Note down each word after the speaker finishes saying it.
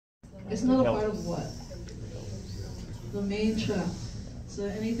It's not a part of what? The main tract. So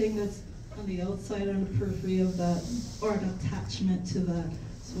anything that's on the outside or the periphery of that, or an attachment to that,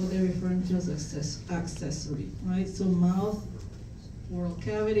 is what they're referring to as accessory, right? So mouth, oral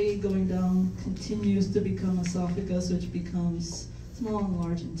cavity going down continues to become esophagus, which becomes small and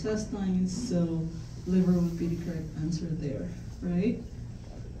large intestines, so liver would be the correct answer there, right?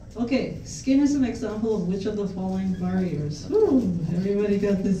 Okay, skin is an example of which of the following barriers? Woo, everybody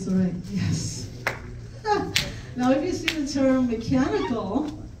got this right, yes. Now if you see the term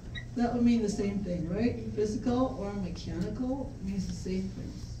mechanical, that would mean the same thing, right? Physical or mechanical means the same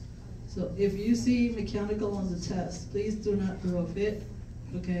thing. So if you see mechanical on the test, please do not throw a fit,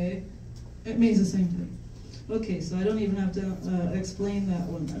 okay? It means the same thing. Okay, so I don't even have to explain that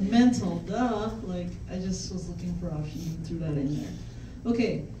one. Mental, duh, like I just was looking for options and threw that in there.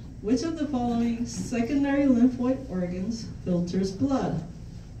 Okay, which of the following secondary lymphoid organs filters blood?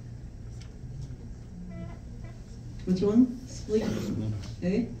 Which one? Spleen.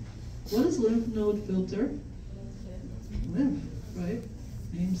 Okay. What does lymph node filter? Lymph, right?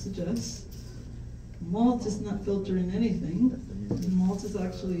 Name suggests. Malt is not filtering anything. Malt is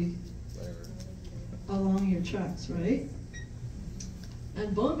actually along your tracks, right?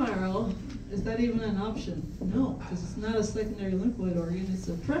 And bone marrow, is that even an option? No, because it's not a secondary lymphoid organ, it's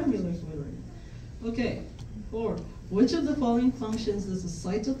a primary lymphoid organ. Okay, 4. Which of the following functions does a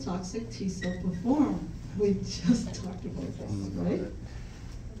cytotoxic T cell perform? We just talked about this, right?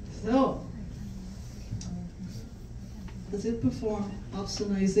 So, does it perform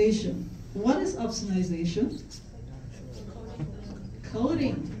opsonization? What is opsonization?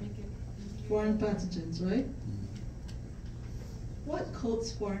 Coating foreign pathogens, right? What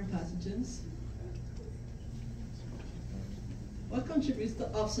coats foreign pathogens? What contributes to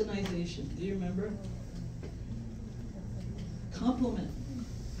opsonization? Do you remember? Complement.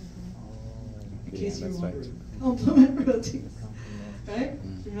 In case you're wondering. Complement proteins. Right?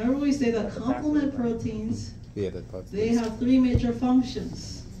 Remember we say that complement proteins, they have 3 major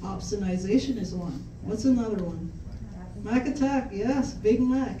functions. Opsonization is one. What's another one? Mac attack, yes, Big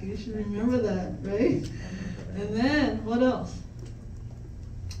Mac. You should remember that, right? And then, what else?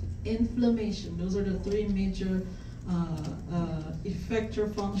 Inflammation. Those are the 3 major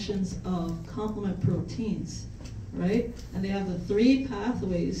effector functions of complement proteins, right? And they have the 3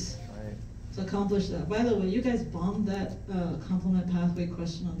 pathways to accomplish that. By the way, you guys bombed that complement pathway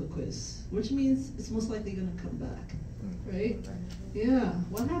question on the quiz, which means it's most likely going to come back, right? Yeah,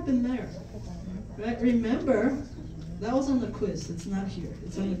 what happened there? Right? Remember, that was on the quiz. It's not here.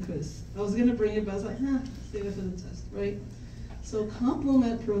 It's on the quiz. I was going to bring it, but I was like, save it for the test, right? So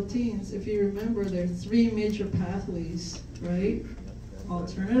complement proteins, if you remember, there are 3 major pathways, right?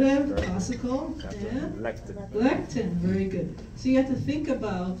 Alternative, classical, and lectin. Very good. So you have to think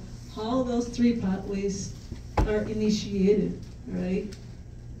about how those 3 pathways are initiated, right?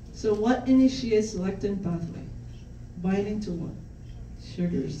 So what initiates the lectin pathway? Binding to what?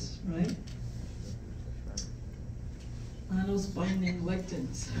 Sugars, right? And those binding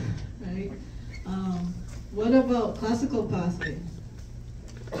lectins, right? What about classical pathway?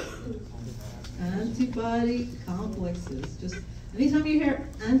 Antibody complexes. Just anytime you hear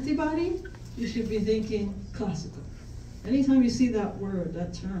antibody, you should be thinking classical. Anytime you see that word,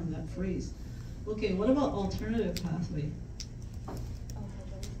 that term, that phrase. Okay, what about alternative pathway?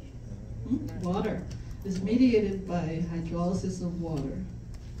 Water is mediated by hydrolysis of water,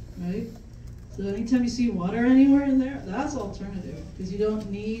 right? So anytime you see water anywhere in there, that's alternative, because you don't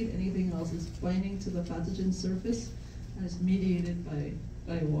need anything else. It's binding to the pathogen surface, and it's mediated by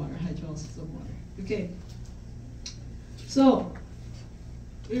water, hydrolysis of water. Okay, so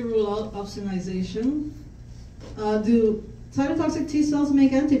we rule out opsonization. Do cytotoxic T cells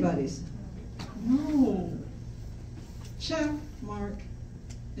make antibodies? No. Check mark.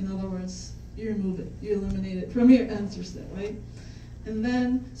 In other words, you remove it, you eliminate it from your answer set, right? And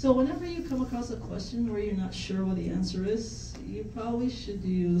then, so whenever you come across a question where you're not sure what the answer is, you probably should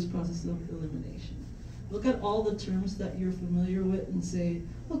use process of elimination. Look at all the terms that you're familiar with and say,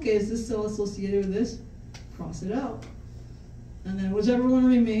 okay, is this cell associated with this? Cross it out. And then whichever one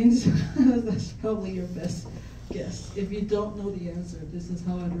remains, that's probably your best guess. If you don't know the answer, this is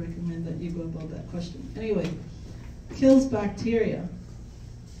how I'd recommend that you go about that question. Anyway, kills bacteria.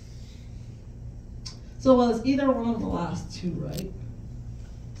 So, well, it's either one of the last 2, right?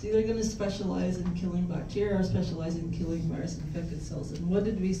 It's either going to specialize in killing bacteria or specialize in killing virus-infected cells. And what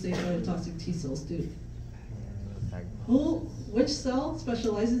did we say cytotoxic T cells do? Which cell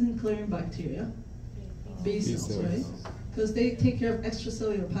specializes in clearing bacteria? B cells, right? Because they take care of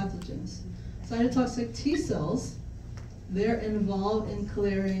extracellular pathogens. Cytotoxic T cells, they're involved in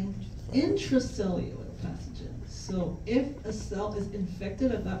clearing intracellular pathogen. So if a cell is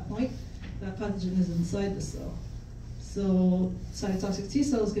infected at that point, that pathogen is inside the cell. So cytotoxic T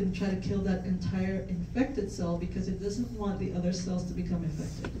cell is going to try to kill that entire infected cell because it doesn't want the other cells to become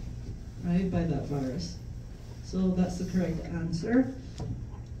infected, right, by that virus. So that's the correct answer.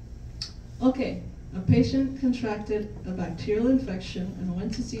 Okay, a patient contracted a bacterial infection and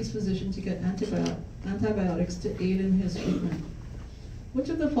went to see his physician to get antibiotics to aid in his treatment. Which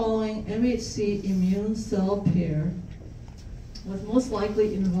of the following MHC immune cell pair was most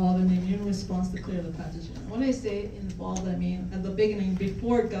likely involved in the immune response to clear the pathogen? When I say involved, I mean at the beginning,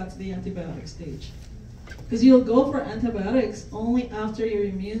 before it got to the antibiotic stage. Because you'll go for antibiotics only after your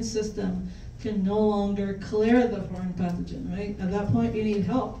immune system can no longer clear the foreign pathogen, right? At that point, you need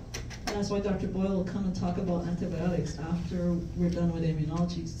help. And that's why Dr. Boyle will come and talk about antibiotics after we're done with the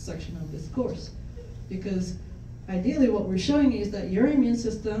immunology section of this course. Because ideally what we're showing you is that your immune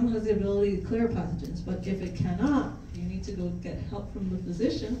system has the ability to clear pathogens, but if it cannot, you need to go get help from the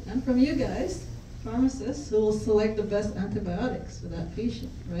physician and from you guys, pharmacists, who will select the best antibiotics for that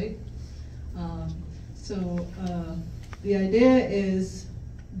patient, right? The idea is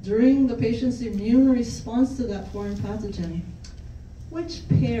during the patient's immune response to that foreign pathogen, which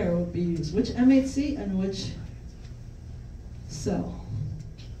pair would be used? Which MHC and which cell?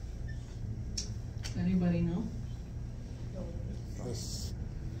 Anybody know? Yes.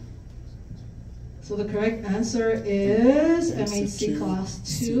 So the correct answer is MHC MC2,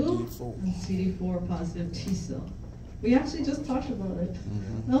 class 2 CD4. and CD4 positive T cell. We actually just talked about it.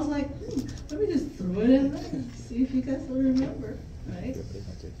 And I was like, let me just throw it in there and see if you guys will remember, right?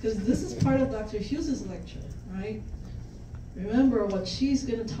 Because this is part of Dr. Hughes' lecture, right? Remember what she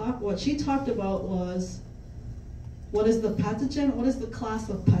talked about was what is the pathogen, what is the class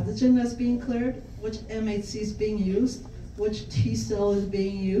of pathogen that's being cleared, which MHC is being used, which T cell is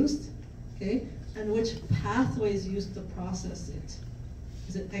being used, okay, and which pathway is used to process it.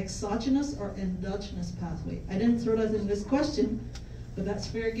 Is it exogenous or endogenous pathway? I didn't throw that in this question, but that's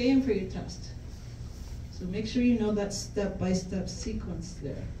fair game for your test. So make sure you know that step-by-step sequence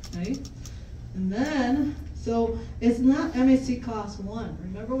there, right? And then, so it's not MHC class 1.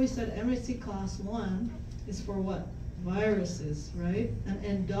 Remember we said MHC class 1 is for what? Viruses, right? And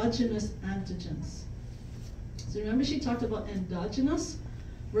endogenous antigens. So remember she talked about endogenous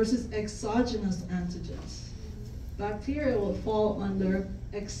versus exogenous antigens. Bacteria will fall under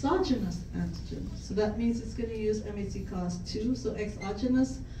exogenous antigens. So that means it's going to use MHC class 2. So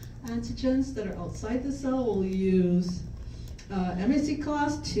exogenous antigens that are outside the cell will use MHC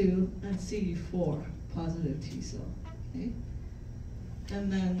class 2 and CD4 positive T cell. Okay?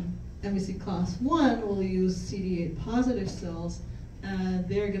 And then MHC class 1 will use CD8 positive cells, and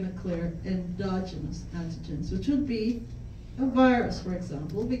they're going to clear endogenous antigens, which would be a virus, for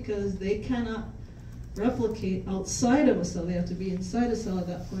example, because they cannot replicate outside of a cell. They have to be inside a cell at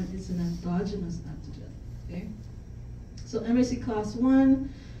that point. It's an endogenous antigen. Okay? So MHC class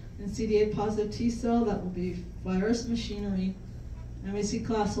 1 and CD8 positive T cell, that will be virus machinery. MHC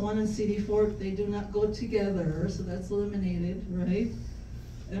class 1 and CD4, they do not go together, so that's eliminated, right?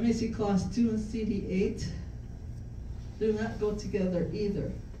 MHC class 2 and CD8 do not go together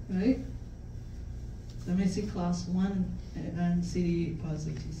either, right? MHC class 1 and CD8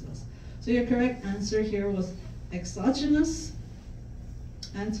 positive T cells. So your correct answer here was exogenous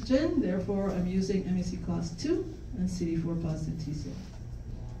antigen, therefore I'm using MHC class 2 and CD4 positive T cell.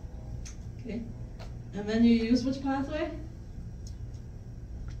 Okay, and then you use which pathway?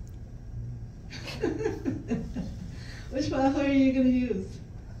 Which pathway are you going to use?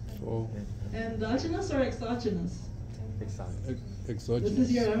 Oh. Endogenous or exogenous? Exogenous. This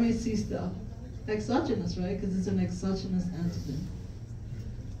is your MHC stuff. Exogenous, right? Because it's an exogenous antigen.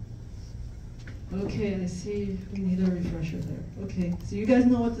 Okay, I see we need a refresher there. Okay, so you guys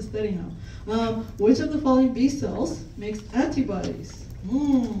know what to study now. Which of the following B cells makes antibodies?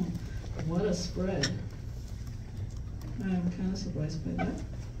 What a spread. I'm kind of surprised by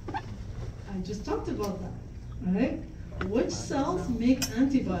that. I just talked about that, all right? Which cells make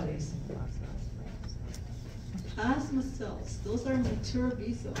antibodies? Plasma cells. Those are mature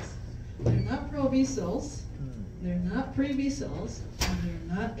B cells. They're not pro B cells, they're not pre B cells, and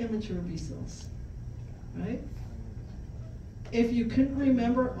they're not immature B cells, right? If you couldn't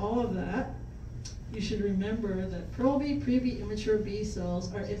remember all of that, you should remember that pro B, pre B, immature B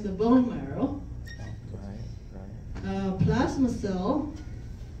cells are in the bone marrow. Plasma cell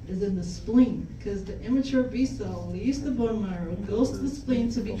is in the spleen, because the immature B cell leaves the bone marrow, goes to the spleen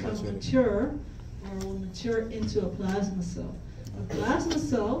to become mature, or will mature into a plasma cell. A plasma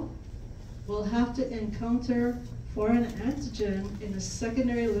cell will have to encounter foreign antigen in a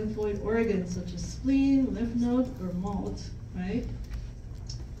secondary lymphoid organ, such as spleen, lymph node, or MALT, right?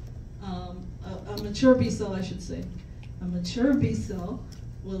 A mature B cell, I should say. A mature B cell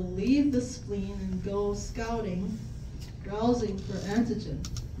will leave the spleen and go scouting, browsing for antigen.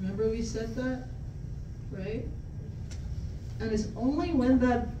 Remember we said that, right? And it's only when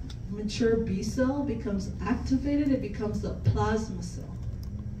that mature B cell becomes activated, it becomes the plasma cell.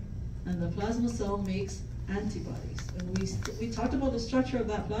 And the plasma cell makes antibodies. And we talked about the structure of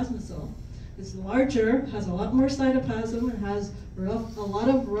that plasma cell. It's larger, has a lot more cytoplasm, and has a lot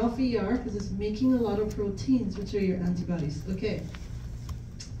of rough ER because it's making a lot of proteins, which are your antibodies. Okay.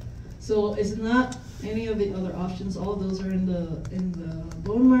 So it's not any of the other options. All those are in the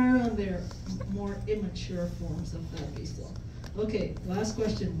bone marrow, and they're more immature forms of that B cell. Okay, last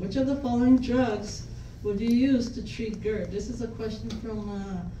question. Which of the following drugs would you use to treat GERD? This is a question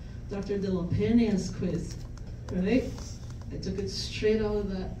from Dr. De La Peña's quiz, right? I took it straight out of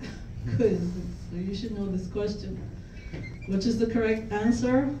that quiz, so you should know this question. Which is the correct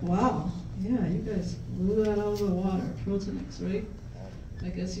answer? Wow, yeah, you guys blew that out of the water. Protonex, right? I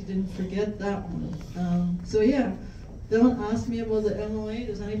guess you didn't forget that one. So yeah, don't ask me about the MOA.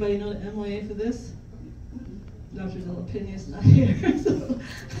 Does anybody know the MOA for this? Dr. De La Peña is not here, so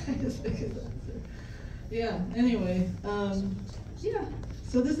I just think it's answer. Yeah, anyway, yeah,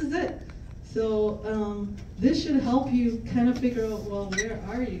 so this is it. So this should help you kind of figure out, well, where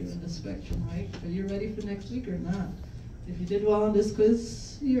are you in the spectrum, right? Are you ready for next week or not? If you did well on this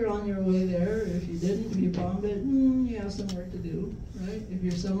quiz, you're on your way there. If you didn't, if you bombed it, you have some work to do, right? If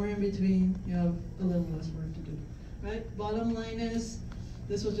you're somewhere in between, you have a little less work to do, right? Bottom line is,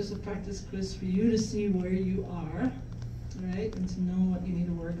 this was just a practice quiz for you to see where you are, right? And to know what you need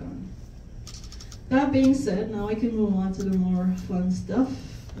to work on. That being said, now I can move on to the more fun stuff,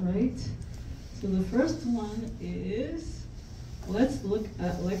 right? So the first one is, let's look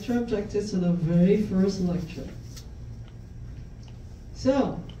at lecture objectives for the very first lecture.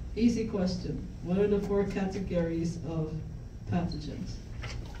 So, easy question. What are the 4 categories of pathogens?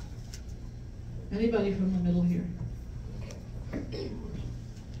 Anybody from the middle here?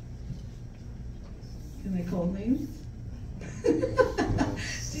 Can I call names?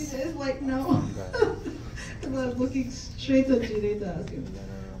 She says like no. Because I was looking straight at Judy to ask him.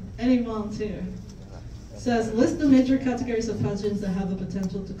 Any volunteer? Says, list the major categories of pathogens that have the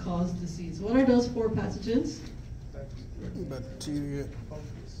potential to cause disease. What are those 4 pathogens? Bacteria.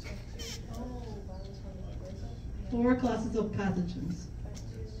 4 classes of pathogens.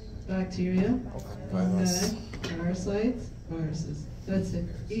 Bacteria. Virus. Okay. Parasites. Viruses. That's it.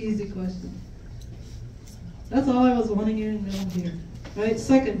 Easy question. That's all I was wanting you to know here. Right?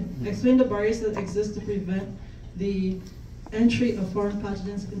 Second, explain the barriers that exist to prevent the entry of foreign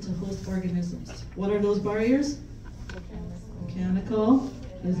pathogens into host organisms. What are those barriers? Mechanical,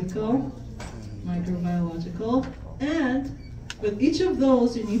 physical, microbiological, and with each of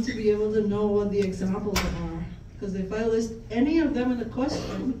those, you need to be able to know what the examples are. Because if I list any of them in the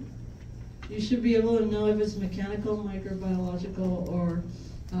question, you should be able to know if it's mechanical, microbiological, or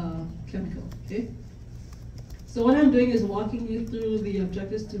chemical, okay? So what I'm doing is walking you through the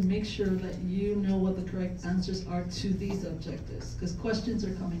objectives to make sure that you know what the correct answers are to these objectives, because questions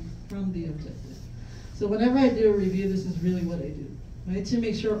are coming from the objective. So whenever I do a review, this is really what I do, right? To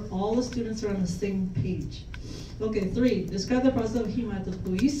make sure all the students are on the same page. Okay, 3, describe the process of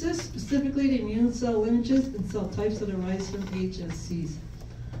hematopoiesis, specifically the immune cell lineages and cell types that arise from HSCs.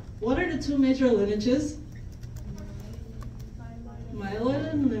 What are the 2 major lineages?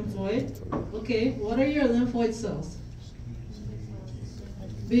 Myeloid and lymphoid. Okay, what are your lymphoid cells?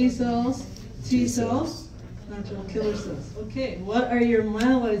 B cells, T cells, natural killer cells. Okay, what are your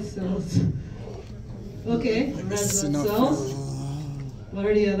myeloid cells? Okay, red blood cells. What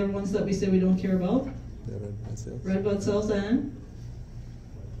are the other ones that we say we don't care about? The red blood cells. Red blood cells and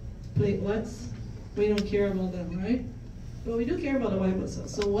platelets. We don't care about them, right? But we do care about the white blood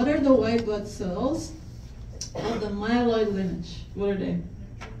cells. So what are the white blood cells of the myeloid lineage? What are they?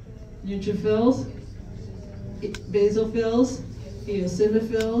 Neutrophils, basophils,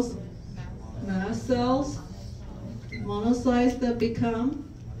 eosinophils, mast cells, monocytes that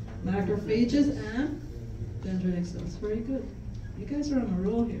become macrophages, and dendritic cells. Very good. You guys are on a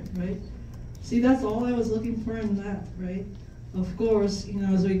roll here, right? See, that's all I was looking for in that, right? Of course, you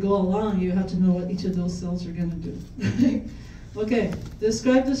know, as we go along, you have to know what each of those cells are going to do. Okay,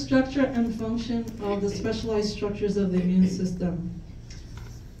 describe the structure and function of the specialized structures of the immune system.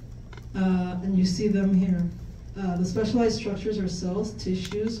 And you see them here. The specialized structures are cells,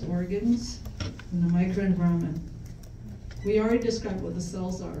 tissues, organs, and the microenvironment. We already described what the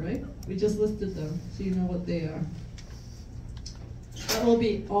cells are, right? We just listed them, so you know what they are. That will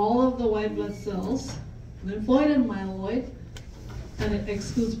be all of the white blood cells, lymphoid and myeloid, and it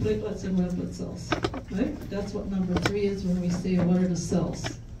excludes platelets and red blood cells, right? That's what number 3 is when we say what are the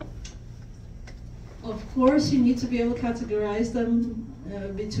cells. Of course, you need to be able to categorize them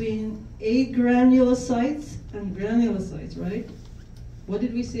between agranulocytes and granulocytes, right? What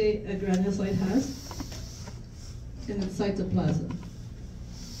did we say a granulocyte has in its cytoplasm?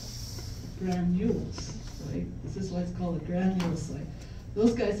 Granules, right? This is why it's called a granulocyte.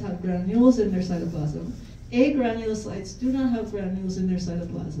 Those guys have granules in their cytoplasm. Agranulocytes do not have granules in their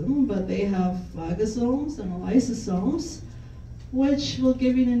cytoplasm, but they have phagosomes and lysosomes, which will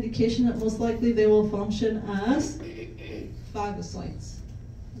give you an indication that most likely they will function as phagocytes.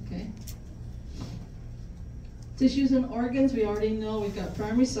 Okay. Tissues and organs, we already know we've got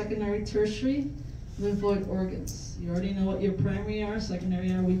primary, secondary, tertiary, lymphoid organs. You already know what your primary are,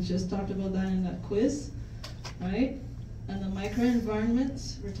 secondary are. We just talked about that in that quiz, right? And the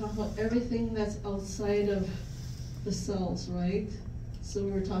microenvironment, we're talking about everything that's outside of the cells, right? So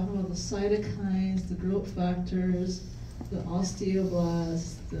we're talking about the cytokines, the growth factors, the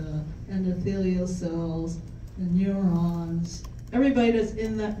osteoblasts, the endothelial cells, the neurons, everybody that's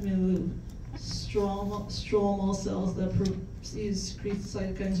in that milieu. Stromal cells that secrete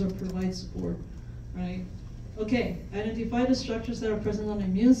cytokines or provide support, right? Okay, identify the structures that are present on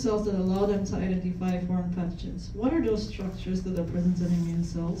immune cells that allow them to identify foreign pathogens. What are those structures that are present in immune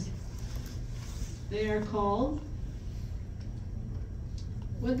cells? They are called,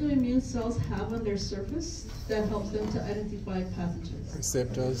 what do immune cells have on their surface that helps them to identify pathogens?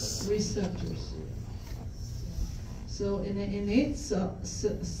 Receptors. Receptors. So in an innate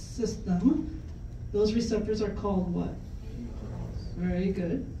system, those receptors are called what? Very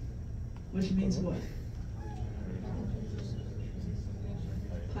good. Which means what?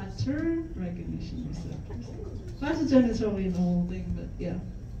 Pattern recognition receptors. Pathogen is probably an old thing, but yeah.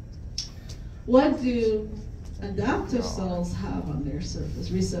 What do adaptive cells have on their surface?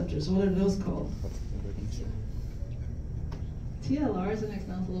 Receptors. What are those called? TLR is an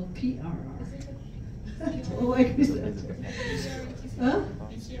example of PRR. Like receptor. Huh?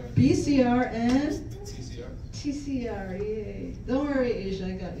 BCR and TCR. Yay. Don't worry, Asia,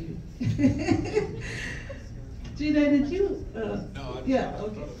 I got you. Gina, did you? No. Yeah.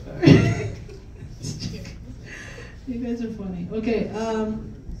 Okay. You guys are funny. Okay.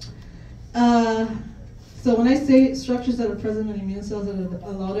 So when I say structures that are present in immune cells that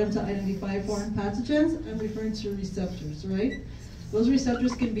allow them to identify foreign pathogens, I'm referring to receptors, right? Those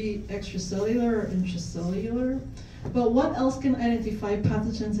receptors can be extracellular or intracellular. But what else can identify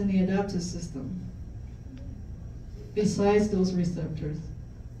pathogens in the adaptive system besides those receptors?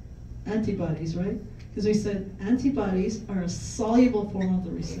 Antibodies, right? Because we said antibodies are a soluble form of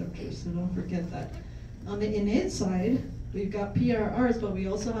the receptors, so don't forget that. On the innate side, we've got PRRs, but we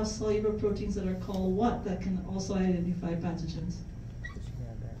also have soluble proteins that are called what? That can also identify pathogens.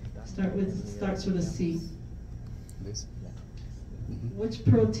 Starts with a C. This. Which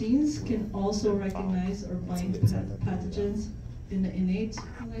proteins can also recognize or bind pathogens in the innate,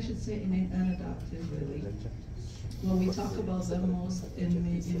 and I should say innate and adaptive, really. Well, we talk about them most in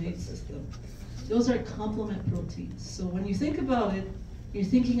the innate system. Those are complement proteins. So when you think about it, you're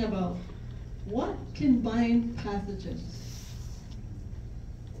thinking about what can bind pathogens.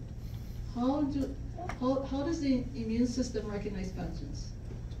 How does the immune system recognize pathogens?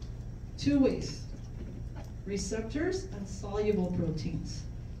 2 ways. Receptors and soluble proteins.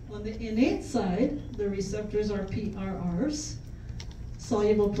 On the innate side, the receptors are PRRs.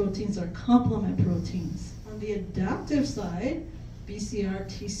 Soluble proteins are complement proteins. On the adaptive side, BCR,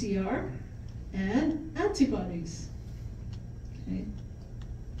 TCR, and antibodies. Okay.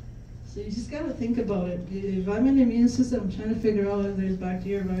 So you just got to think about it. If I'm in the immune system, I'm trying to figure out if there's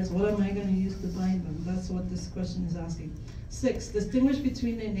bacteria or virus, what am I going to use to bind them? That's what this question is asking. 6, distinguish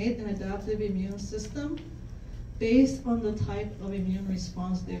between the innate and adaptive immune system based on the type of immune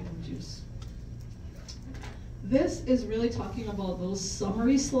response they produce. This is really talking about those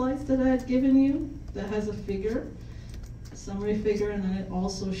summary slides that I had given you that has a figure, a summary figure, and then it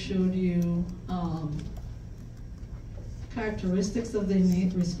also showed you characteristics of the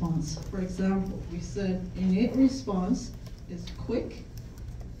innate response. For example, we said innate response is quick,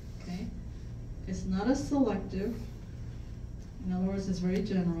 okay? It's not as selective. In other words, it's very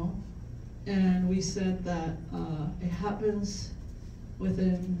general. And we said that it happens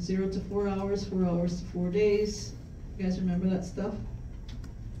within 0 to 4 hours, 4 hours to 4 days. You guys remember that stuff?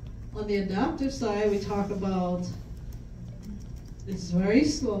 On the adaptive side, we talk about it's very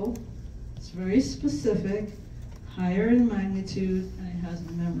slow, it's very specific, higher in magnitude, and it has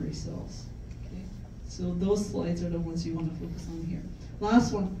memory cells. Okay? So those slides are the ones you want to focus on here.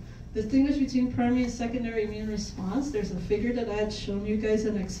 Last one. Distinguish between primary and secondary immune response. There's a figure that I had shown you guys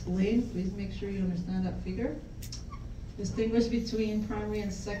and explained. Please make sure you understand that figure. Distinguish between primary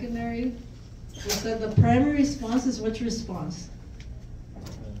and secondary. We said the primary response is which response?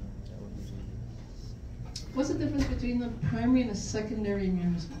 What's the difference between the primary and a secondary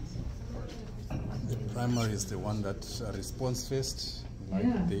immune response? The primary is the one that responds first, like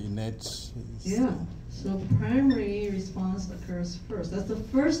Yeah. the innate. Yeah. So primary response occurs first. That's the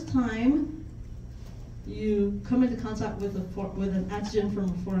first time you come into contact with an antigen from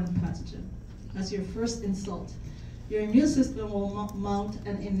a foreign pathogen. That's your first insult. Your immune system will mount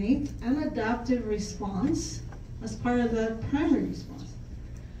an innate and adaptive response as part of the primary response.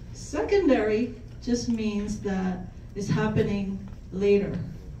 Secondary just means that it's happening later,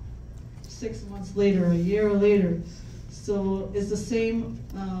 6 months later, a year later. So it's the same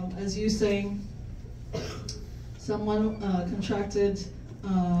as you saying someone contracted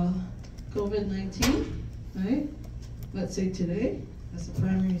COVID-19, right? Let's say today, that's the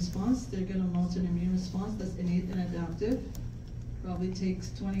primary response. They're going to mount an immune response that's innate and adaptive. Probably takes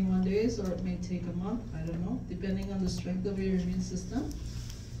 21 days, or it may take a month, I don't know, depending on the strength of your immune system.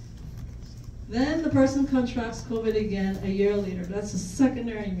 Then the person contracts COVID again a year later. That's a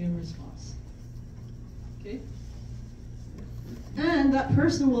secondary immune response. Okay? And that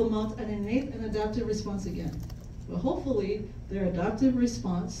person will mount an innate and adaptive response again. But hopefully, their adaptive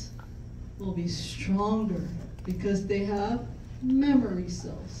response will be stronger because they have memory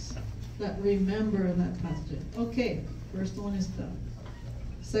cells that remember that pathogen. Okay, first one is done.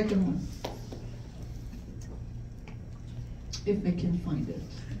 Second one. If I can find it.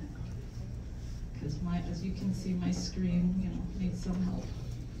 Because as you can see, my screen, needs some help.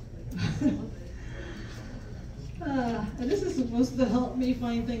 And this is supposed to help me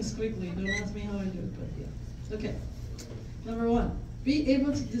find things quickly. Don't ask me how I do it, but yeah. Okay. Number one, be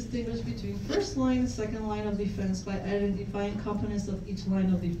able to distinguish between first line and second line of defense by identifying components of each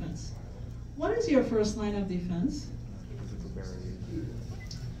line of defense. What is your first line of defense?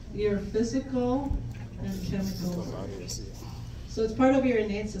 Your physical and chemical barriers. So it's part of your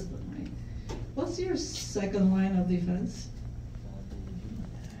innate system, right? What's your second line of defense?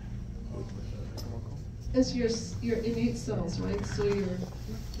 It's your innate cells, right? So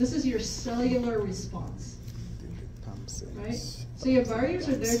this is your cellular response, right? So your barriers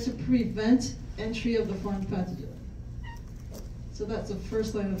are there to prevent entry of the foreign pathogen. So that's the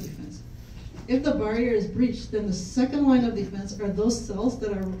first line of defense. If the barrier is breached, then the second line of defense are those cells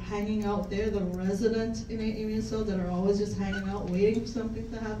that are hanging out there, the resident innate immune cells that are always just hanging out, waiting for something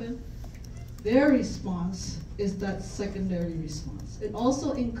to happen. Their response is that secondary response. It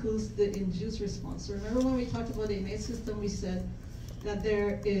also includes the induced response. So remember when we talked about the innate system, we said that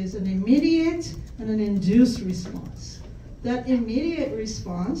there is an immediate and an induced response. That immediate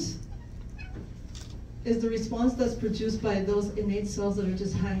response is the response that's produced by those innate cells that are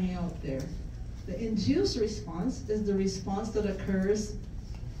just hanging out there. The induced response is the response that occurs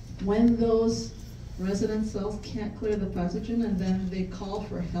when those resident cells can't clear the pathogen, and then they call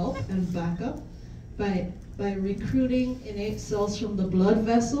for help and backup by recruiting innate cells from the blood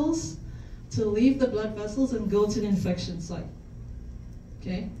vessels to leave the blood vessels and go to the infection site.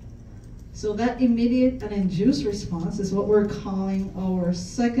 Okay? So that immediate and induced response is what we're calling our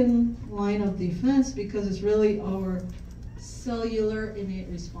second line of defense, because it's really our cellular innate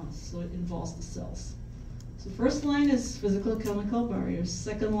response. So it involves the cells. So first line is physical chemical barriers.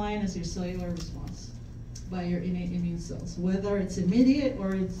 Second line is your cellular response by your innate immune cells, whether it's immediate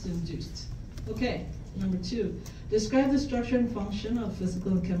or it's induced. Okay, number two, describe the structure and function of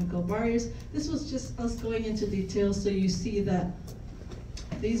physical and chemical barriers. This was just us going into details so you see that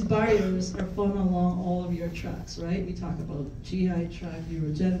these barriers are found along all of your tracts, right? We talk about GI tract,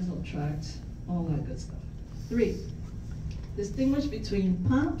 urogenital tract, all that good stuff. 3, distinguish between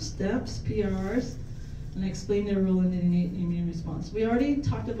PAMPs, DAPs, PRRs, and explain their role in the innate immune response. We already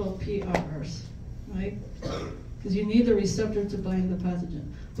talked about PRRs, right? Because you need the receptor to bind the pathogen.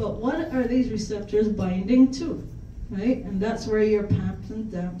 But what are these receptors binding to, right? And that's where your PAMPs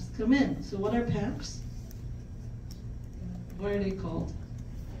and DAPs come in. So what are PAMPs? What are they called?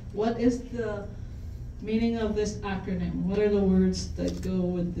 What is the meaning of this acronym? What are the words that go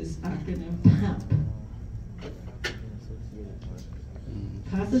with this acronym, PAMP?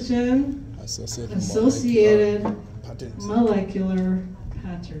 Pathogen associated molecular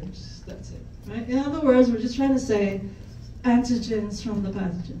patterns. That's it. Right? In other words, we're just trying to say antigens from the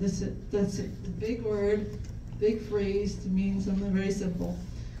pathogen. That's it. The big word, big phrase to mean something very simple.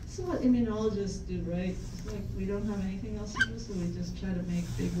 This is what immunologists do, right? It's like we don't have anything else to do, so we just try to make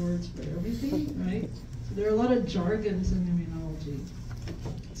big words for everything, right? So there are a lot of jargons in immunology.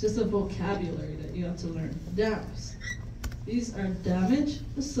 It's just a vocabulary that you have to learn. DAMPs. These are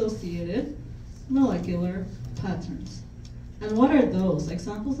damage-associated molecular patterns. And what are those?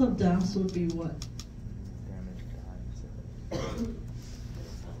 Examples of DAMPs would be what?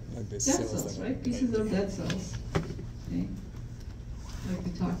 Like the Dead cells cells, that are- right? Pieces of dead cells. Okay. Like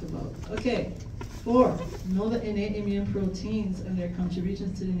we talked about. Okay. 4, know the innate immune proteins and their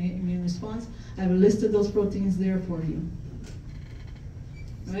contributions to the innate immune response. I've listed those proteins there for you.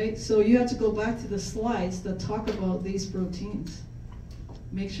 Right? So you have to go back to the slides that talk about these proteins.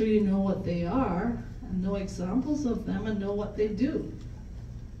 Make sure you know what they are, and know examples of them, and know what they do.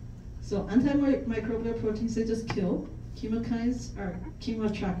 So antimicrobial proteins, they just kill. Chemokines are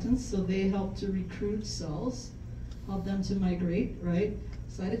chemoattractants, so they help to recruit cells, help them to migrate, right?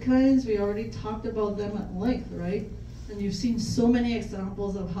 Cytokines, we already talked about them at length, right? And you've seen so many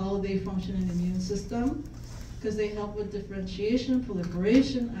examples of how they function in the immune system, because they help with differentiation,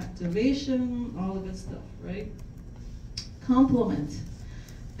 proliferation, activation, all the good stuff, right? Complement.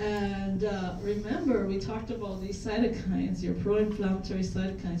 And remember, we talked about these cytokines, your pro-inflammatory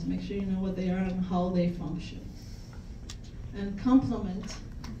cytokines. Make sure you know what they are and how they function. And complement.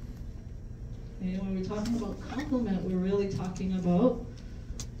 Okay, when we're talking about complement, we're really talking about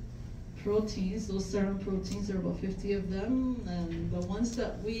proteins. Those serum proteins, there are about 50 of them. And the ones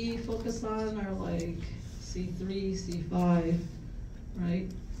that we focus on are like C3, C5, right?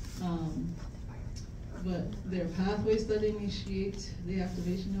 But there are pathways that initiate the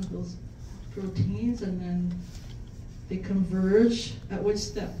activation of those proteins, and then they converge at which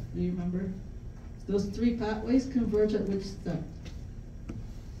step? Do you remember? Those 3 pathways converge at which step?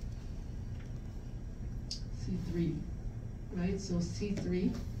 C3, right? So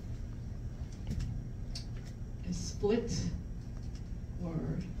C3 is split, or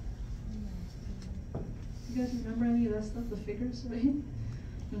you guys remember any of that stuff, the figures, right?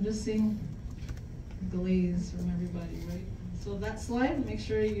 I'm just seeing glaze from everybody, right? So that slide, make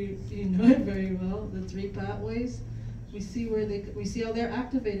sure you know it very well. The 3 pathways, we see how they're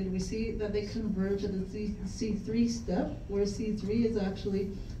activated. We see that they converge at the C3 step, where C3 is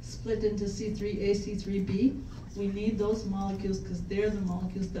actually split into C3A, C3B. We need those molecules because they're the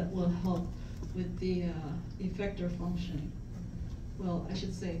molecules that will help with the effector functioning. Well, I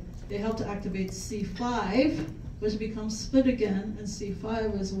should say they help to activate C5, which becomes split again, and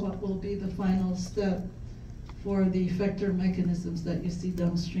C5 is what will be the final step for the effector mechanisms that you see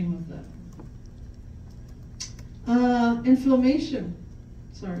downstream of that. Inflammation.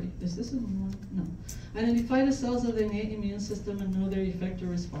 Sorry, is this a new one? No. Identify the cells of the innate immune system and know their effector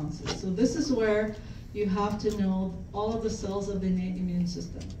responses. So this is where you have to know all of the cells of the innate immune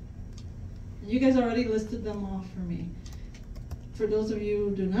system. And you guys already listed them off for me. For those of you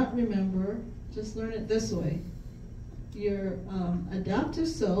who do not remember, just learn it this way. Your adaptive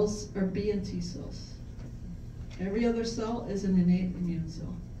cells are B and T cells. Every other cell is an innate immune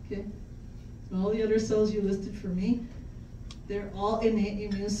cell, okay? So all the other cells you listed for me, they're all innate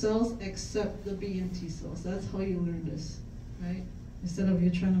immune cells except the B and T cells. That's how you learn this, right? Instead of you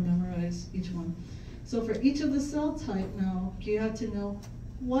trying to memorize each one. So for each of the cell type now, you have to know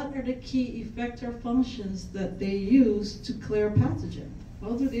what are the key effector functions that they use to clear pathogen.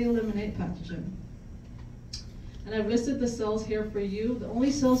 How do they eliminate pathogen? And I've listed the cells here for you. The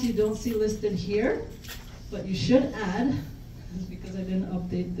only cells you don't see listed here, but you should add, is because I didn't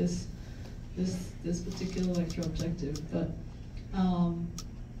update this particular lecture objective, but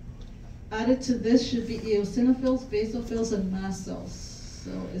added to this should be eosinophils, basophils, and mast cells.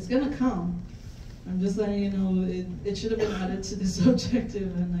 So it's gonna come. I'm just letting you know it should have been added to this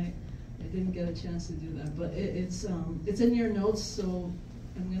objective, and I didn't get a chance to do that. But it's in your notes, so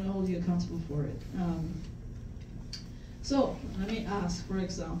I'm gonna hold you accountable for it. So let me ask, for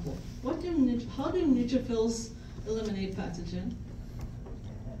example, how do neutrophils eliminate pathogen?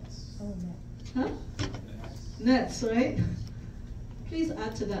 Huh? Nets, right? Please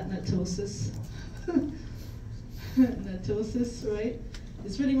add to that netosis. Netosis, right?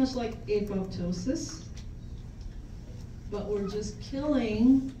 It's pretty much like apoptosis, but we're just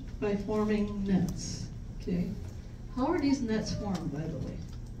killing by forming nets, okay? How are these nets formed, by the way?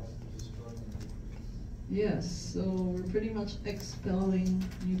 Yes, so we're pretty much expelling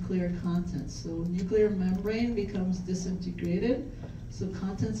nuclear contents. So nuclear membrane becomes disintegrated, so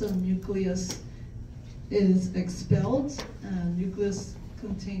contents of nucleus is expelled, and nucleus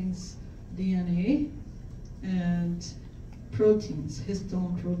contains DNA and proteins,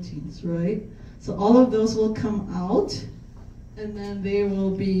 histone proteins, right? So all of those will come out, and then they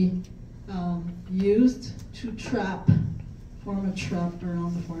will be used to form a trap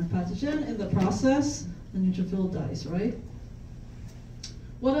around the foreign pathogen. In the process, the neutrophil dies, right?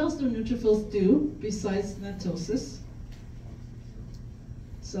 What else do neutrophils do besides NETosis?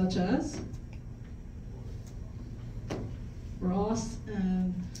 Such as ROS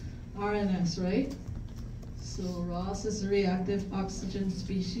and RNS, right? So ROS is a reactive oxygen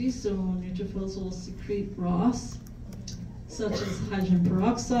species, so neutrophils will secrete ROS, such as hydrogen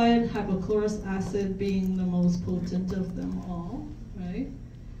peroxide, hypochlorous acid being the most potent of them all, right?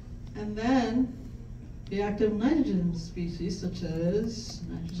 And then reactive nitrogen species, such as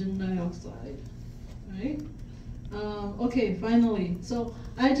nitrogen dioxide, right? Okay, finally, so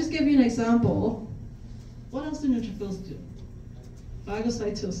I just gave you an example. What else do neutrophils do?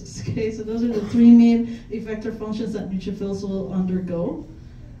 Phagocytosis, okay? So those are the three main effector functions that neutrophils will undergo.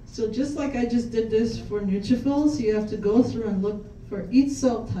 So just like I just did this for neutrophils, you have to go through and look for each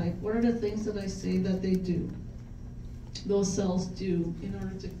cell type. What are the things that I say that they do? Those cells do in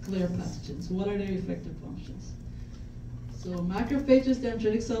order to clear pathogens. What are their effective functions? So macrophages,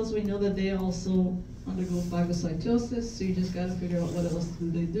 dendritic cells, we know that they also undergo phagocytosis, so you just gotta figure out what else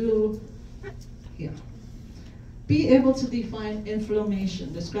do they do. Yeah. Be able to define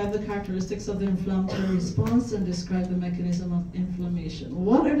inflammation. Describe the characteristics of the inflammatory response and describe the mechanism of inflammation.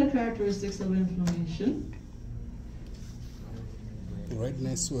 What are the characteristics of inflammation?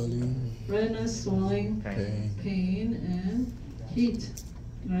 Redness, swelling. Redness, swelling, pain, and heat,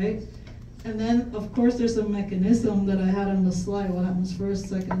 right? And then, of course, there's a mechanism that I had on the slide. What happens first,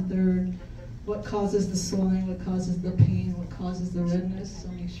 second, third? What causes the swelling? What causes the pain? What causes the redness? So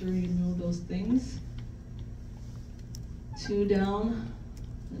make sure you know those things. 2 down.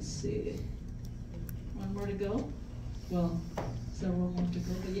 Let's see. 1 more to go. Well, several more to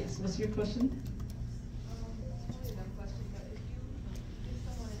go. But yes, what's your question?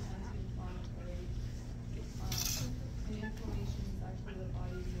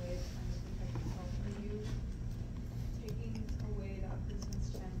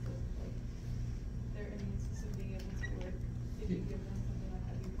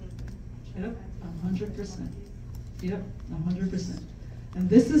 Yep, 100%. Yep, 100%. And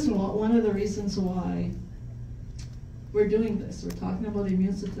this is one of the reasons why we're doing this. We're talking about the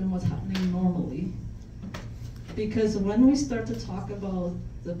immune system, what's happening normally. Because when we start to talk about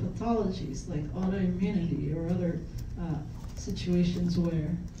the pathologies like autoimmunity or other situations where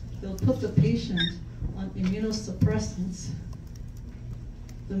they'll put the patient on immunosuppressants,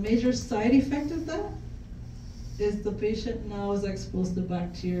 the major side effect of that is the patient now is exposed to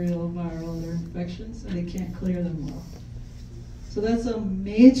bacterial, viral, or infections, and they can't clear them well. So that's a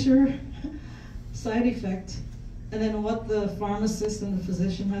major side effect. And then what the pharmacist and the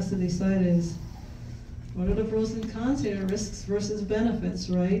physician has to decide is, what are the pros and cons here, risks versus benefits,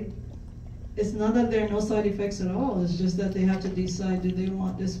 right? It's not that there are no side effects at all, it's just that they have to decide, do they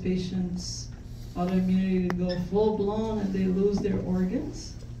want this patient's autoimmunity to go full-blown and they lose their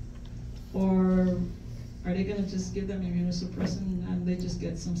organs? Or are they going to just give them immunosuppressant and they just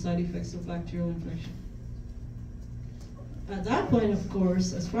get some side effects of bacterial infection? At that point, of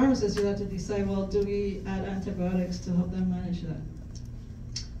course, as pharmacists, you have to decide, well, do we add antibiotics to help them manage that?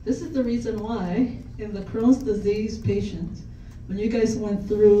 This is the reason why, in the Crohn's disease patient, when you guys went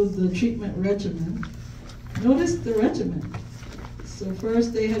through the treatment regimen, notice the regimen. So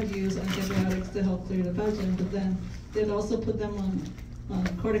first they had used antibiotics to help clear the pathogen, but then they'd also put them on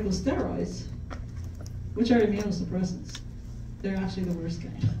corticosteroids, which are immunosuppressants. They're actually the worst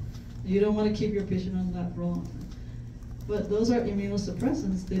kind. You don't want to keep your patient on that for a long time. But those are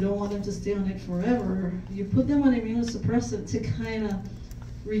immunosuppressants. They don't want them to stay on it forever. You put them on immunosuppressant to kind of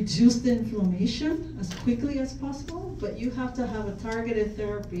reduce the inflammation as quickly as possible, but you have to have a targeted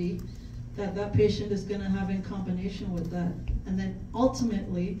therapy that that patient is going to have in combination with that. And then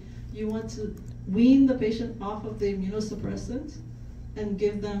ultimately, you want to wean the patient off of the immunosuppressant and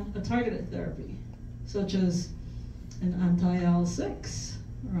give them a targeted therapy, such as an anti-IL-6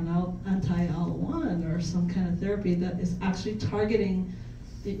 or an anti-IL-1 or some kind of therapy that is actually targeting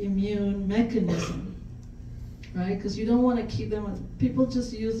the immune mechanism, right? Because you don't want to keep them, people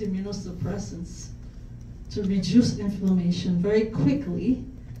just use immunosuppressants to reduce inflammation very quickly.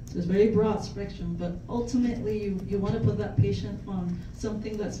 So it's very broad spectrum, but ultimately you want to put that patient on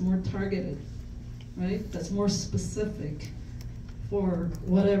something that's more targeted, right? That's more specific for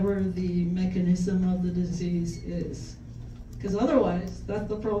whatever the mechanism of the disease is. Because otherwise, that's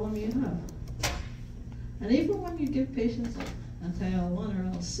the problem you have. And even when you give patients like anti-IL-1 or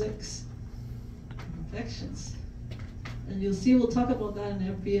IL-6 infections, and you'll see, we'll talk about that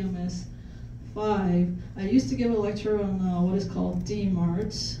in FBMS 5, I used to give a lecture on what is called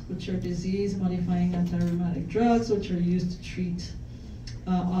DMARDs, which are disease-modifying anti-rheumatic drugs, which are used to treat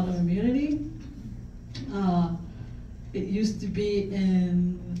autoimmunity. It used to be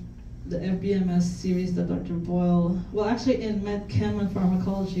in the FBMS series that Dr. Boyle, well actually in Med Chem and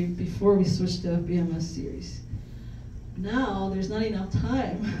Pharmacology before we switched to FBMS series. Now there's not enough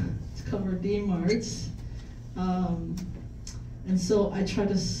time to cover DMARDs. And so I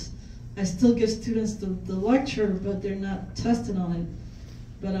still give students the lecture, but they're not tested on it.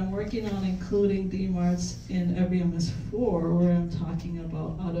 But I'm working on including DMARDs in FBMS 4, where I'm talking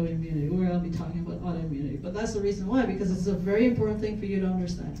about autoimmunity, where I'll be talking about autoimmunity. But that's the reason why, because it's a very important thing for you to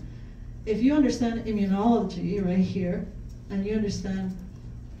understand. If you understand immunology right here, and you understand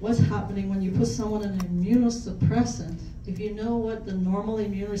what's happening when you put someone on an immunosuppressant, if you know what the normal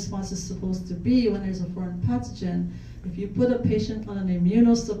immune response is supposed to be when there's a foreign pathogen, if you put a patient on an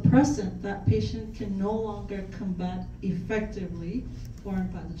immunosuppressant, that patient can no longer combat effectively foreign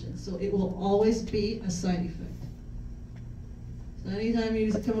pathogens. So it will always be a side effect. So anytime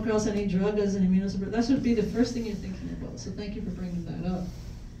you come across any drug as an immunosuppressant, that should be the first thing you're thinking about. So thank you for bringing that up.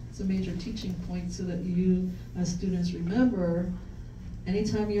 It's a major teaching point so that you, as students, remember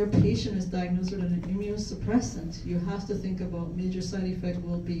anytime your patient is diagnosed with an immunosuppressant, you have to think about major side effect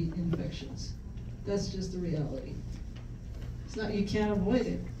will be infections. That's just the reality. It's not, you can't avoid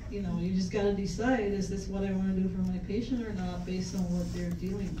it. You know, you just gotta decide, is this what I wanna do for my patient or not, based on what they're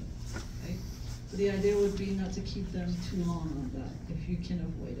dealing with, right? So the idea would be not to keep them too long on that, if you can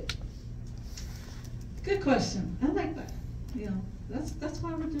avoid it. Good question, I like that. You know, that's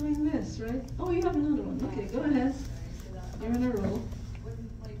why we're doing this, right? Oh, you have another one, okay, go ahead. You're in a roll. When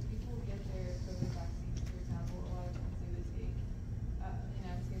like people get their COVID vaccines, for example, a lot of times they would take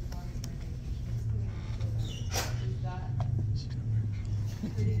inactivated medication. Is that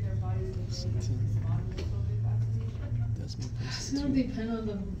treating their body with a way to respond to the COVID vaccination? It's going to depend on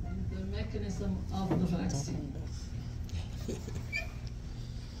the mechanism of the vaccine.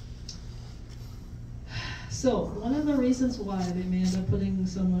 So one of the reasons why they may end up putting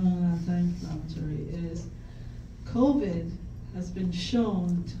someone on an anti-inflammatory is COVID has been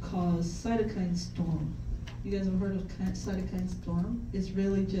shown to cause cytokine storm. You guys have heard of cytokine storm? It's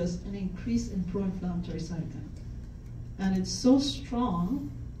really just an increase in pro-inflammatory cytokine. And it's so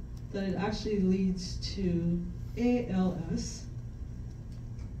strong that it actually leads to ALS,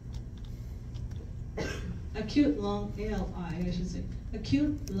 acute lung, ALI, I should say,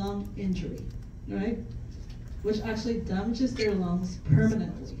 acute lung injury, right? Which actually damages their lungs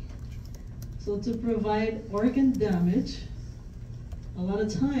permanently. So to provide organ damage, a lot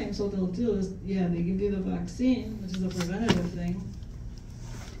of times what they'll do is, yeah, they give you the vaccine, which is a preventative thing,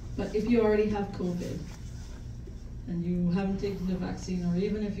 but if you already have COVID, and you haven't taken the vaccine, or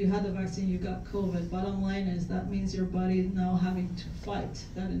even if you had the vaccine, you got COVID, bottom line is that means your body is now having to fight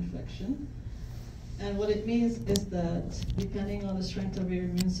that infection. And what it means is that depending on the strength of your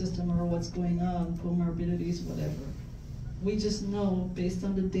immune system or what's going on, comorbidities, whatever, we just know based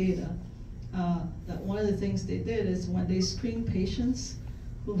on the data that one of the things they did is when they screened patients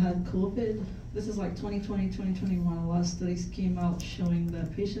who had COVID, this is like 2020, 2021, a lot of studies came out showing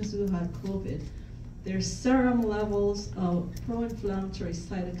that patients who had COVID, their serum levels of pro-inflammatory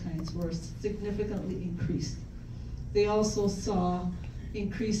cytokines were significantly increased. They also saw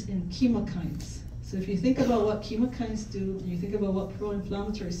increase in chemokines. So if you think about what chemokines do, and you think about what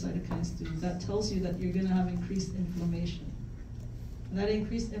pro-inflammatory cytokines do, that tells you that you're gonna have increased inflammation. And that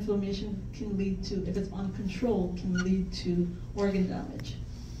increased inflammation can lead to, if it's uncontrolled, can lead to organ damage.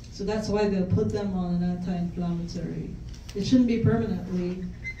 So that's why they'll put them on an anti-inflammatory. It shouldn't be permanently,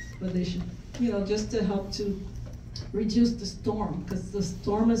 but they should, you know, just to help to reduce the storm, because the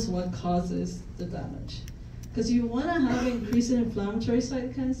storm is what causes the damage. Because you want to have increase in inflammatory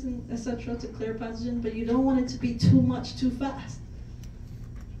cytokines and etc. to clear pathogen, but you don't want it to be too much too fast.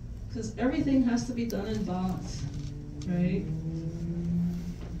 Because everything has to be done in balance, right?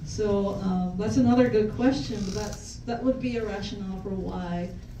 So that's another good question, but that would be a rationale for why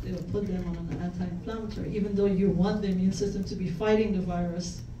they would put them on an anti-inflammatory, even though you want the immune system to be fighting the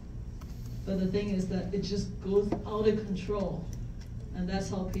virus. But the thing is that it just goes out of control, and that's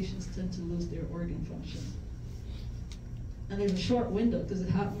how patients tend to lose their organ function. And there's a short window because it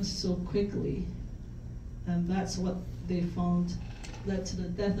happens so quickly, and that's what they found led to the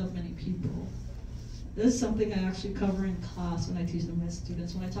death of many people. This is something I actually cover in class when I teach the med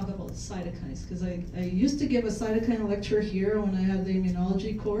students, when I talk about cytokines, because I used to give a cytokine lecture here when I had the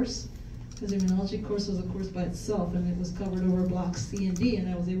immunology course, because the immunology course was a course by itself, and it was covered over blocks C and D, and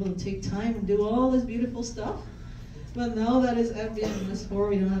I was able to take time and do all this beautiful stuff. But now that is FBMS4,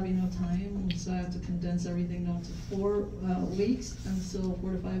 we don't have enough time, so I have to condense everything down to 4 weeks, and so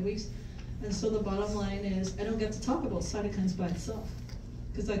 4 to 5 weeks. And so the bottom line is, I don't get to talk about cytokines by itself,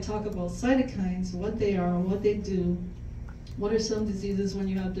 because I talk about cytokines, what they are, what they do, what are some diseases when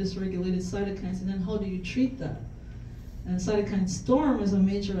you have dysregulated cytokines, and then how do you treat that? And cytokine storm is a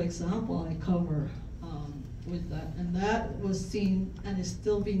major example I cover with that, and that was seen and is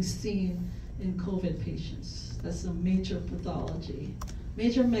still being seen in COVID patients. That's a major pathology.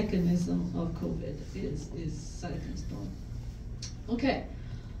 Major mechanism of COVID is cytokine storm. Okay,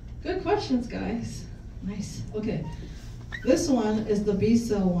 good questions, guys. Nice. Okay, this one is the B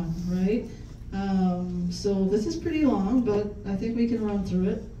cell one, right? So this is pretty long, but I think we can run through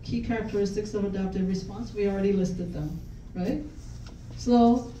it. Key characteristics of adaptive response, we already listed them, right?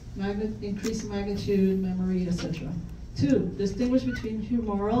 Slow, increased magnitude, memory, etc. 2, distinguish between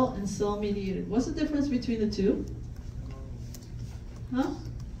humoral and cell-mediated. What's the difference between the two? Huh?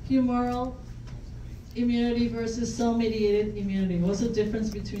 Humoral immunity versus cell-mediated immunity. What's the difference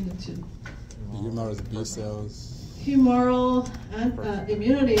between the two? The humoral is B cells. Humoral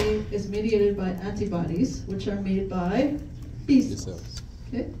immunity is mediated by antibodies, which are made by B B cells. cells.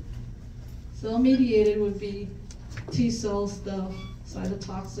 Okay? Cell-mediated would be T cell stuff,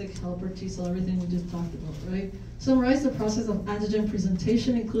 cytotoxic, helper T cell, everything we just talked about, right? Summarize the process of antigen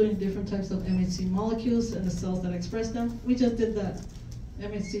presentation, including different types of MHC molecules and the cells that express them. We just did that.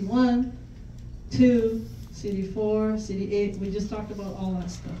 MHC1, 2, CD4, CD8, we just talked about all that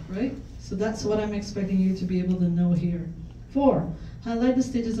stuff, right? So that's what I'm expecting you to be able to know here. 4, highlight the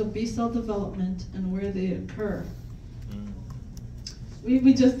stages of B cell development and where they occur.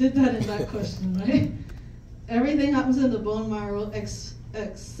 We just did that in that question, right? Everything happens in the bone marrow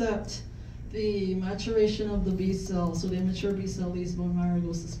except the maturation of the B cell. So the immature B cell leaves bone marrow,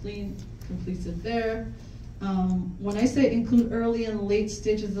 goes to spleen, completes it there. When I say include early and late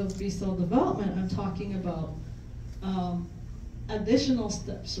stages of B cell development, I'm talking about additional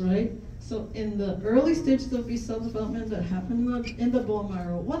steps, right? So in the early stages of B cell development that happen in the bone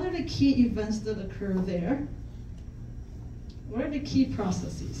marrow, what are the key events that occur there? What are the key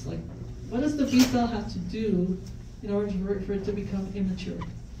processes? Like, what does the B cell have to do in order for it to become immature?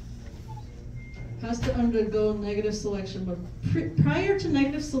 Has to undergo negative selection, but prior to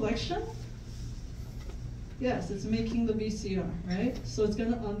negative selection, yes, it's making the BCR, right? So it's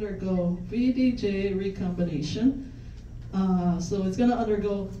going to undergo VDJ recombination. So it's going to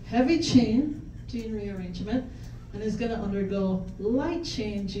undergo heavy chain gene rearrangement, and it's going to undergo light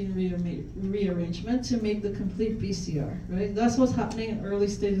chain gene rearrangement to make the complete BCR, right? That's what's happening in early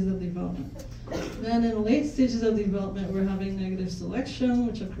stages of development. Then in late stages of development, we're having negative selection,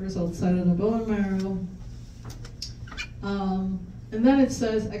 which occurs outside of the bone marrow. And then it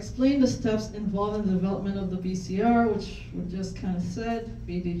says, explain the steps involved in the development of the BCR, which we just kind of said,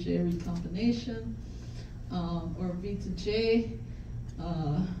 VDJ recombination, or V to J,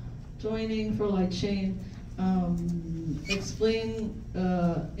 joining for light chain. Explain,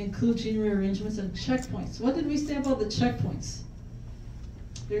 include gene rearrangements and checkpoints. What did we say about the checkpoints?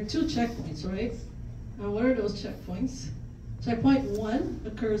 There are 2 checkpoints, right? Now what are those checkpoints? Checkpoint 1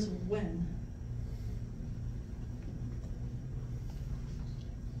 occurs when?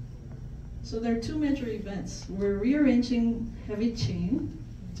 So there are 2 major events. We're rearranging heavy chain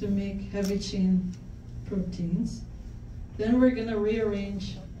to make heavy chain proteins. Then we're going to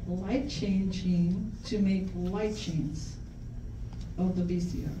rearrange light chain gene to make light chains of the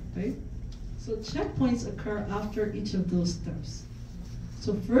BCR, right? So checkpoints occur after each of those steps.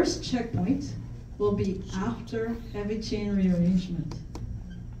 So first checkpoint will be after heavy chain rearrangement.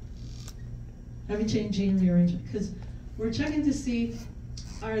 Heavy chain gene rearrangement, because we're checking to see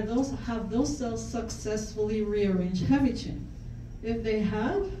have those cells successfully rearranged heavy chain. If they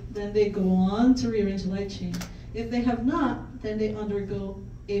have, then they go on to rearrange light chain. If they have not, then they undergo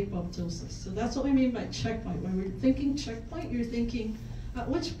apoptosis. So that's what we mean by checkpoint. When we're thinking checkpoint, you're thinking at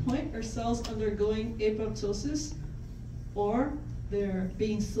which point are cells undergoing apoptosis or they're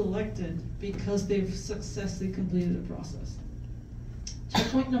being selected because they've successfully completed a process.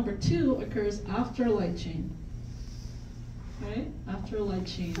 Checkpoint number 2 occurs after light chain, right? After light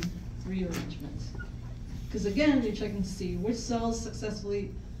chain rearrangement. Because again, you're checking to see which cells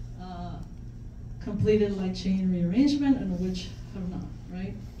successfully completed light chain rearrangement and which have not,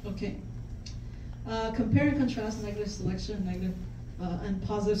 right? Okay. Compare and contrast negative selection and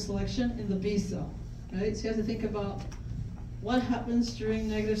positive selection in the B cell, right? So you have to think about what happens during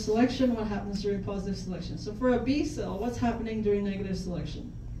negative selection, what happens during positive selection. So for a B cell, what's happening during negative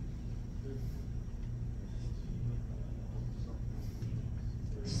selection?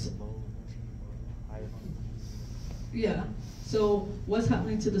 Yeah, so what's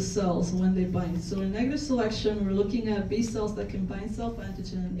happening to the cells when they bind? So in negative selection, we're looking at B cells that can bind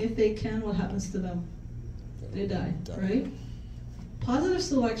self-antigen. If they can, what happens to them? They die, right? Positive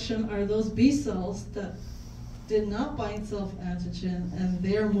selection are those B cells that did not bind self-antigen and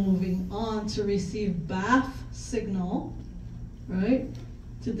they're moving on to receive BAF signal, right?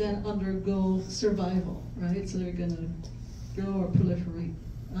 To then undergo survival, right? So they're gonna grow or proliferate.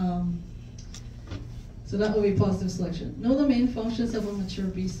 So that would be positive selection. Know the main functions of a mature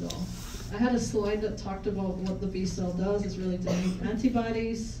B cell. I had a slide that talked about what the B cell does. It's really to make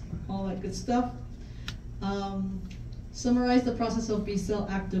antibodies, all that good stuff. Summarize the process of B cell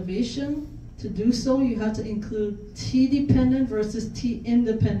activation. To do so, you have to include T-dependent versus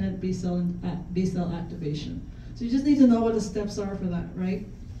T-independent B cell activation. So you just need to know what the steps are for that, right?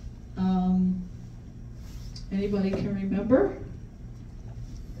 Anybody can remember?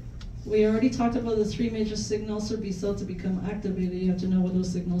 We already talked about the 3 major signals for B cell to become activated. You have to know what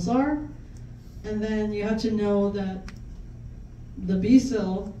those signals are. And then you have to know that the B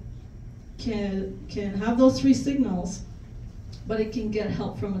cell can have those 3 signals, but it can get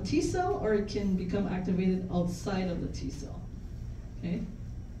help from a T cell or it can become activated outside of the T cell. Okay?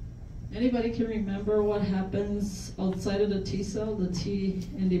 Anybody can remember what happens outside of the T cell, the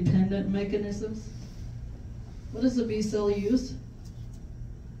T-independent mechanisms? What does the B cell use?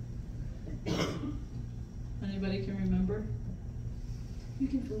 Anybody can remember? You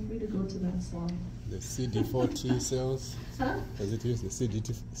can feel free to go to that slide. The CD4 T cells. Huh? Does it use the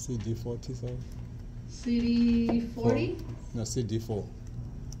CD4 T cells? CD40? No, CD4.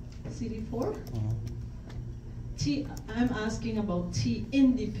 CD4? Uh-huh. I'm asking about T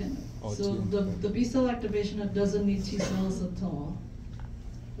independent. Oh, So T-independent. the B cell activation that doesn't need T cells at all.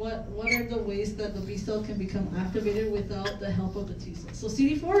 What are the ways that the B cell can become activated without the help of the T cell? So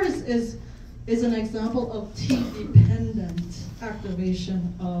CD4 is an example of T-dependent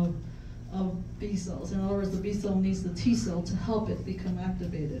activation of B cells. In other words, the B cell needs the T cell to help it become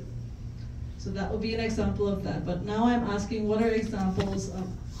activated. So that would be an example of that. But now I'm asking, what are examples of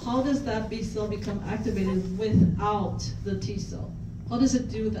how does that B cell become activated without the T cell? How does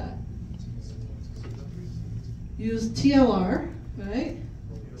it do that? Use TLR, right?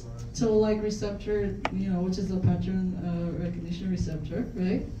 Toll-like receptor, which is a pattern recognition receptor,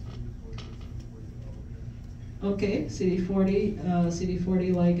 right? Okay, CD40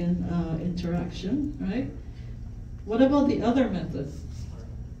 ligand interaction, right? What about the other method?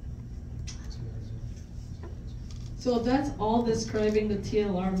 So that's all describing the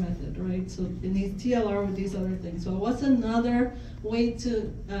TLR method, right? So it needs TLR with these other things. So what's another way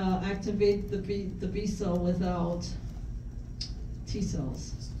to activate the B cell without T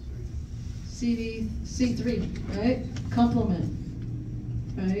cells? C3, right? Complement,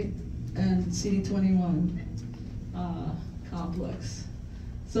 right? And CD21 complex.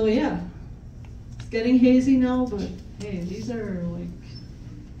 So yeah, it's getting hazy now, but hey, these are like,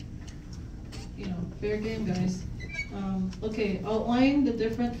 fair game, guys. Okay, outline the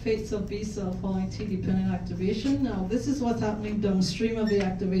different fates of B cell following T-dependent activation. Now, this is what's happening downstream of the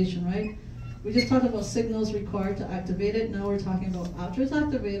activation, right? We just talked about signals required to activate it. Now we're talking about after it's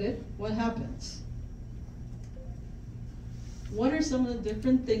activated, what happens? What are some of the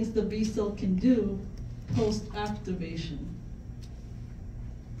different things the B cell can do post-activation?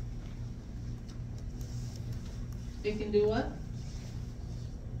 It can do what?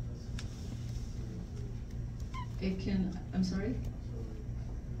 It can, I'm sorry?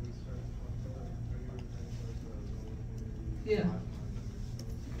 Yeah.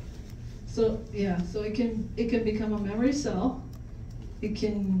 So it can become a memory cell. It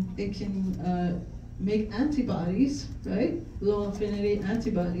can make antibodies, right? Low affinity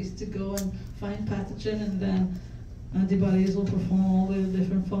antibodies to go and find pathogen, and then antibodies will perform all the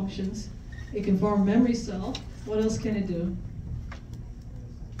different functions. It can form a memory cell. What else can it do?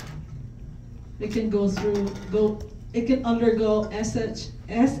 It can it can undergo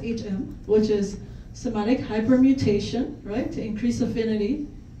SHM, which is somatic hypermutation, right? To increase affinity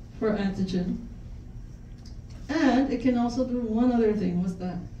for antigen. And it can also do one other thing. What's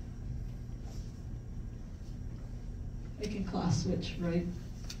that? It can class switch, right?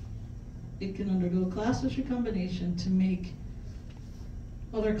 It can undergo class switch recombination to make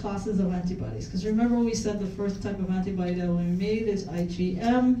other classes of antibodies. Because remember we said the first type of antibody that we made is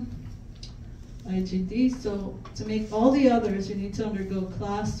IgM, IgD. So to make all the others, you need to undergo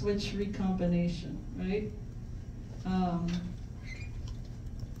class switch recombination, right?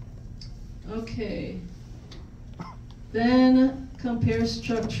 Okay. Then compare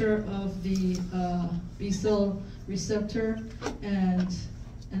structure of the B cell receptor and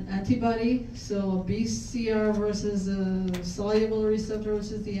an antibody. So BCR versus a soluble receptor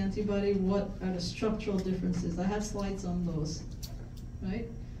versus the antibody, what are the structural differences? I had slides on those, right?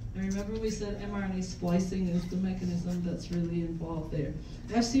 And remember we said mRNA splicing is the mechanism that's really involved there.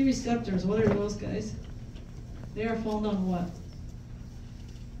 Fc receptors, what are those, guys? They are found on what?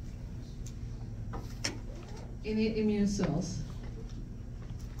 Innate immune cells.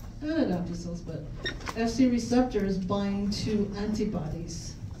 Not adaptive cells, but Fc receptors bind to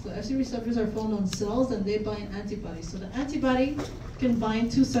antibodies. So Fc receptors are found on cells and they bind antibodies. So the antibody can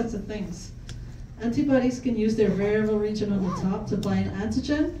bind two sets of things. Antibodies can use their variable region on the top to bind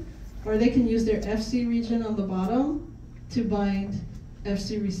antigen, or they can use their Fc region on the bottom to bind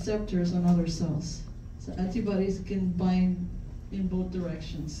Fc receptors on other cells. So antibodies can bind in both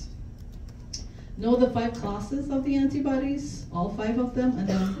directions. Know the 5 classes of the antibodies, all 5 of them, and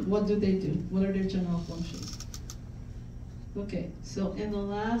then what do they do? What are their general functions? Okay, so in the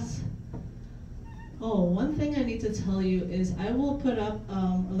last, one thing I need to tell you is I will put up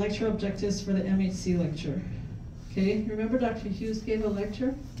lecture objectives for the MHC lecture. Okay, remember Dr. Hughes gave a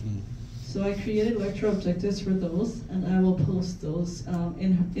lecture? So I created lecture objectives for those, and I will post those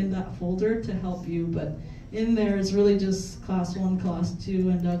in that folder to help you. But in there is really just class 1, class 2,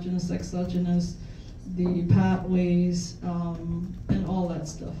 endogenous, exogenous, the pathways, and all that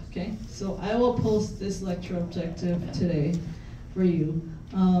stuff, okay? So I will post this lecture objective today for you.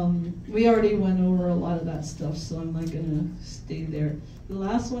 We already went over a lot of that stuff, so I'm not gonna stay there. The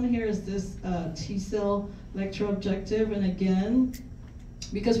last one here is this T-cell lecture objective, and again,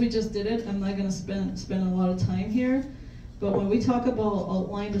 because we just did it, I'm not gonna spend a lot of time here, but when we talk about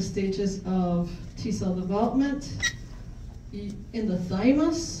outline the stages of T-cell development, in the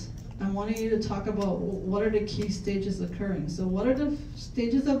thymus, I'm wanting you to talk about what are the key stages occurring. So what are the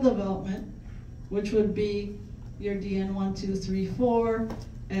stages of development, which would be your DN1, 2, 3, 4,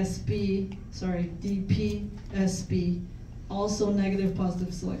 DP, SB, also negative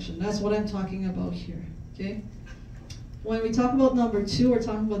positive selection. That's what I'm talking about here, okay? When we talk about number 2, we're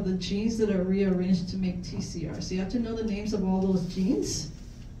talking about the genes that are rearranged to make TCR. So you have to know the names of all those genes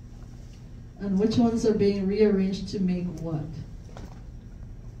and which ones are being rearranged to make what.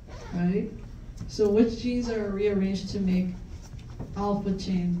 Right? So which genes are rearranged to make alpha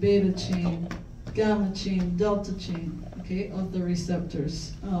chain, beta chain, gamma chain, delta chain, okay, of the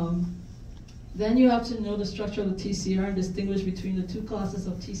receptors. Then you have to know the structure of the TCR and distinguish between the 2 classes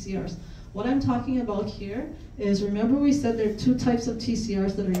of TCRs. What I'm talking about here is, remember we said there are 2 types of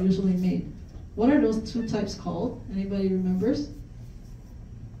TCRs that are usually made. What are those 2 types called? Anybody remembers?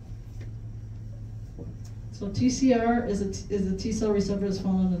 So TCR is a T-cell receptor that's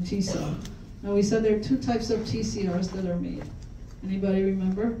found on a T-cell. Now we said there are 2 types of TCRs that are made. Anybody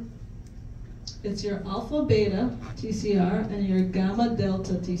remember? It's your alpha beta TCR and your gamma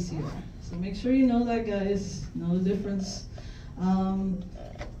delta TCR. So make sure you know that, guys. Know the difference.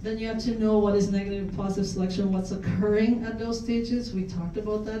 Then you have to know what is negative positive selection, what's occurring at those stages. We talked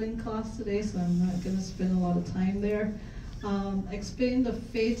about that in class today, so I'm not going to spend a lot of time there. Explain the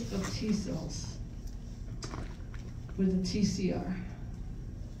fate of T cells with the TCR,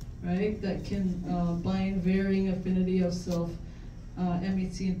 right? That can bind varying affinity of self,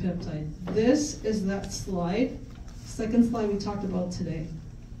 MHC and peptide. This is that slide. Second slide we talked about today.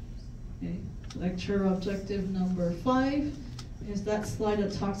 Okay. Lecture objective number 5 is that slide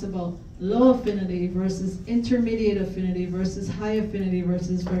that talks about low affinity versus intermediate affinity versus high affinity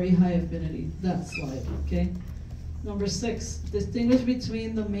versus very high affinity. That slide, okay? Number 6, distinguish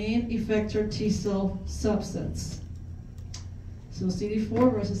between the main effector T cell subsets. So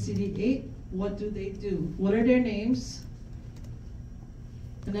CD4 versus CD8, what do they do? What are their names?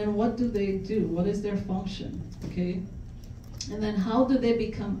 And then what do they do? What is their function, okay? And then how do they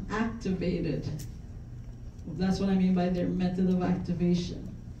become activated? That's what I mean by their method of activation,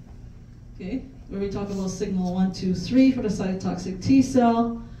 okay? Where we talk about signal 1, 2, 3 for the cytotoxic T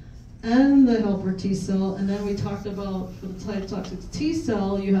cell and the helper T cell, and then we talked about for the cytotoxic T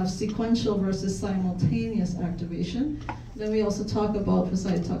cell, you have sequential versus simultaneous activation. Then we also talk about for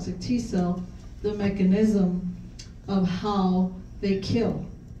cytotoxic T cell, the mechanism of how they kill,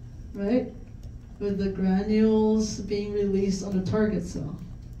 right? With the granules being released on the target cell,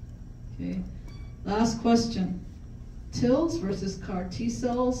 okay? Last question, TILs versus CAR T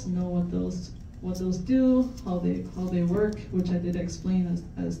cells, know what those do, how they work, which I did explain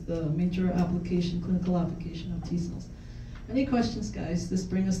as the major application, clinical application of T cells. Any questions, guys? This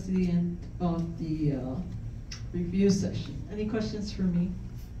brings us to the end of the review session. Any questions for me?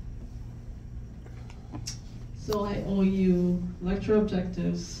 So I owe you lecture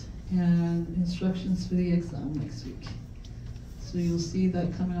objectives and instructions for the exam next week. So you'll see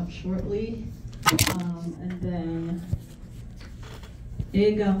that coming up shortly. And then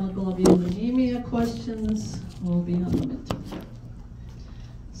A gamma globulinemia questions will be on the midterm.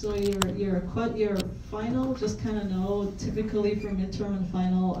 So your final, just kind of know, typically for midterm and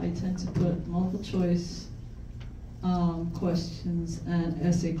final, I tend to put multiple choice questions and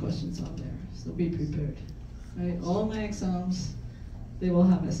essay questions on there. So be prepared. Right? All my exams, they will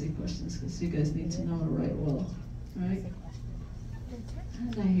have essay questions because you guys need to know how to write well. Right?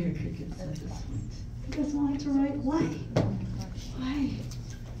 And I hear crickets at this point. You guys don't like to write? Why? Why?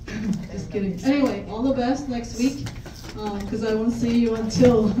 Just kidding. Anyway, all the best next week, because I won't see you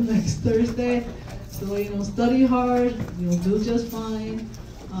until next Thursday. So, study hard. You'll do just fine.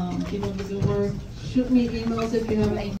 Keep up the good work. Shoot me emails if you have any